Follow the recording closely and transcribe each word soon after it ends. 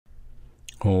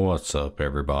What's up,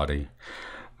 everybody?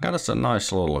 Got us a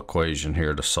nice little equation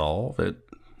here to solve. It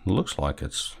looks like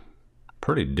it's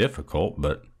pretty difficult,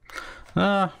 but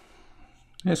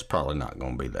it's probably not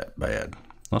going to be that bad.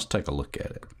 Let's take a look at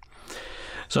it.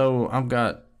 So I've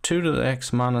got 2 to the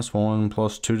x minus 1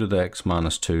 plus 2 to the x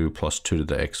minus 2 plus 2 to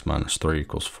the x minus 3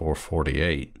 equals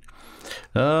 448.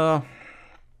 I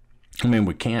mean,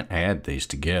 we can't add these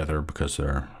together because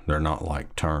they're not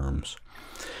like terms.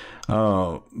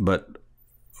 But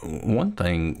one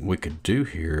thing we could do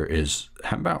here is,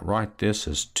 how about write this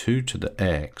as 2 to the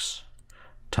x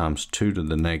times 2 to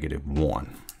the negative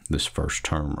 1, this first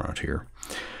term right here.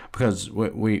 Because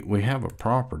we have a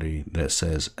property that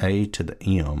says a to the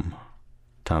m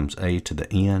times a to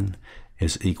the n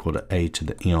is equal to a to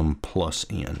the m plus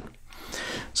n.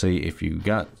 See, if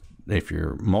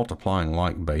you're multiplying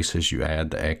like bases, you add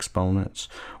the exponents.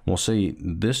 Well, see,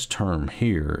 this term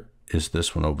here is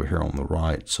this one over here on the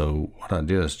right. So what I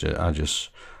did is I just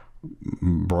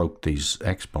broke these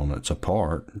exponents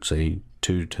apart. See,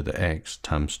 2 to the x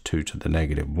times 2 to the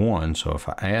negative 1. So if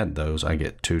I add those, I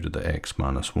get 2 to the x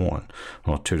minus 1.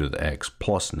 Well, 2 to the x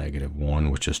plus negative 1,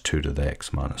 which is 2 to the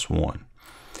x minus 1.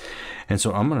 And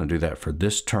so I'm going to do that for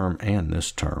this term and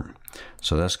this term.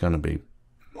 So that's going to be,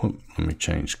 let me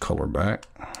change color back.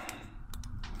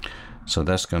 So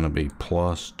that's going to be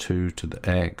plus 2 to the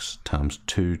x times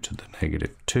 2 to the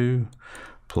negative 2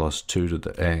 plus 2 to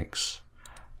the x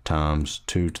times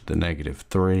 2 to the negative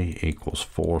 3 equals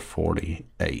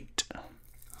 448.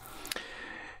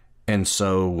 And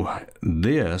so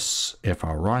this, if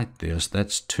I write this,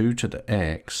 that's 2 to the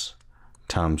x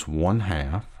times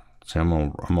 1/2. See,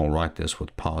 I'm gonna write this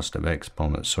with positive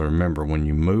exponents. So remember, when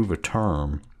you move a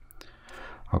term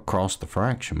across the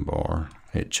fraction bar,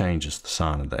 it changes the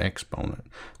sign of the exponent.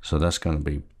 So that's going to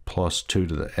be plus 2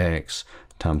 to the x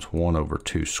times 1 over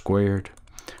 2 squared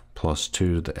plus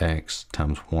 2 to the x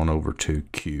times 1 over 2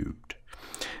 cubed.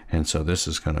 And so this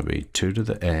is going to be 2 to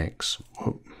the x,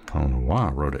 I don't know why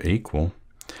I wrote it equal,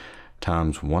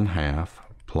 times 1/2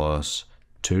 plus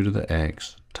 2 to the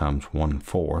x times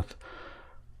 1/4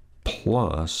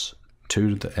 plus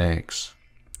 2 to the x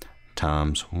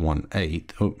times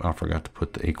 1/8. Oh, I forgot to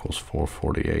put the equals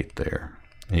 448 there.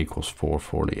 Equals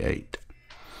 448.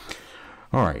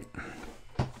 All right.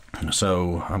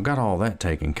 So I've got all that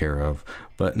taken care of.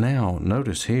 But now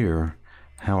notice here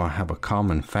how I have a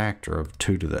common factor of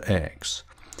 2 to the x.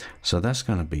 So that's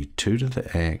going to be 2 to the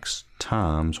x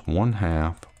times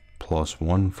 1/2 plus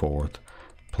 1/4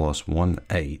 plus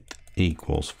 1/8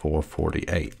 equals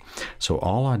 448. So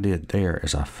all I did there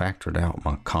is I factored out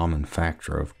my common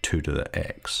factor of 2 to the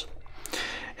x.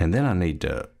 And then I need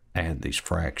to add these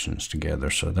fractions together.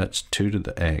 So that's 2 to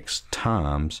the x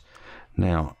times,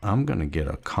 now I'm going to get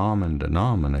a common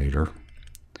denominator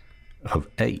of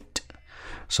 8.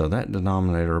 So that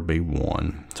denominator will be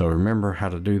 1. So remember how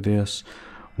to do this.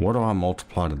 What do I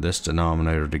multiply to this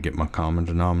denominator to get my common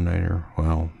denominator?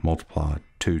 Well, multiply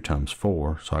 2 times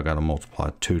 4. So I got to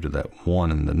multiply 2 to that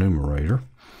 1 in the numerator.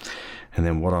 And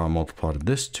then what do I multiply to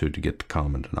this 2 to get the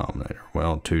common denominator?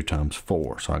 Well, 2 times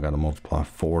 4. So I got to multiply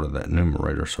 4 to that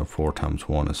numerator. So 4 times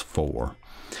 1 is 4.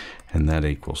 And that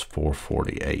equals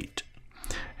 448.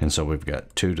 And so we've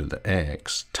got 2 to the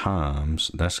x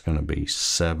times, that's going to be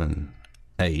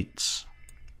 7/8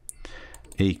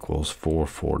 equals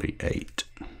 448.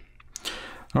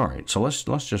 All right, so let's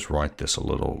just write this a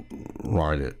little,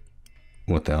 write it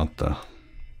without the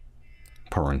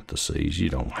parentheses. You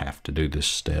don't have to do this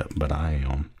step, but I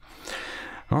am.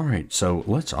 All right, so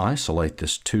let's isolate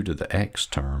this 2 to the x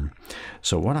term.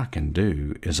 So what I can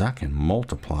do is I can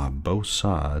multiply both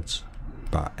sides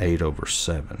by 8 over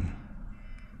 7.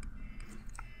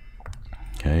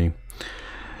 Okay,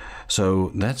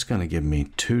 so that's going to give me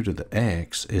 2 to the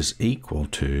x is equal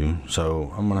to,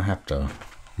 so I'm going to have to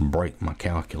break my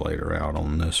calculator out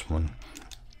on this one.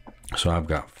 So I've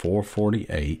got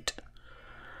 448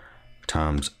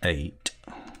 times 8,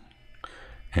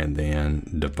 and then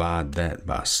divide that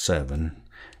by 7,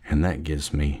 and that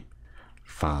gives me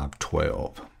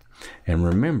 512. And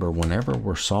remember, whenever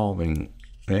we're solving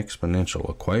exponential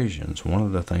equations, one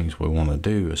of the things we want to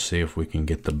do is see if we can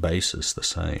get the basis the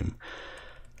same.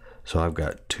 So I've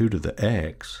got 2 to the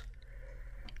x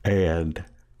and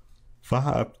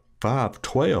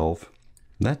 512,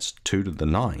 that's 2 to the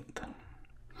 9th.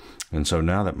 And so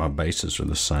now that my bases are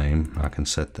the same, I can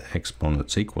set the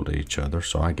exponents equal to each other,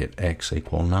 so I get x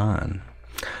equal 9.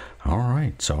 All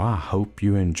right, so I hope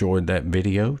you enjoyed that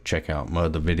video. Check out my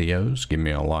other videos. Give me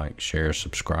a like, share,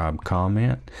 subscribe,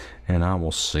 comment, and I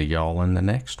will see y'all in the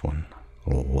next one.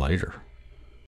 Later.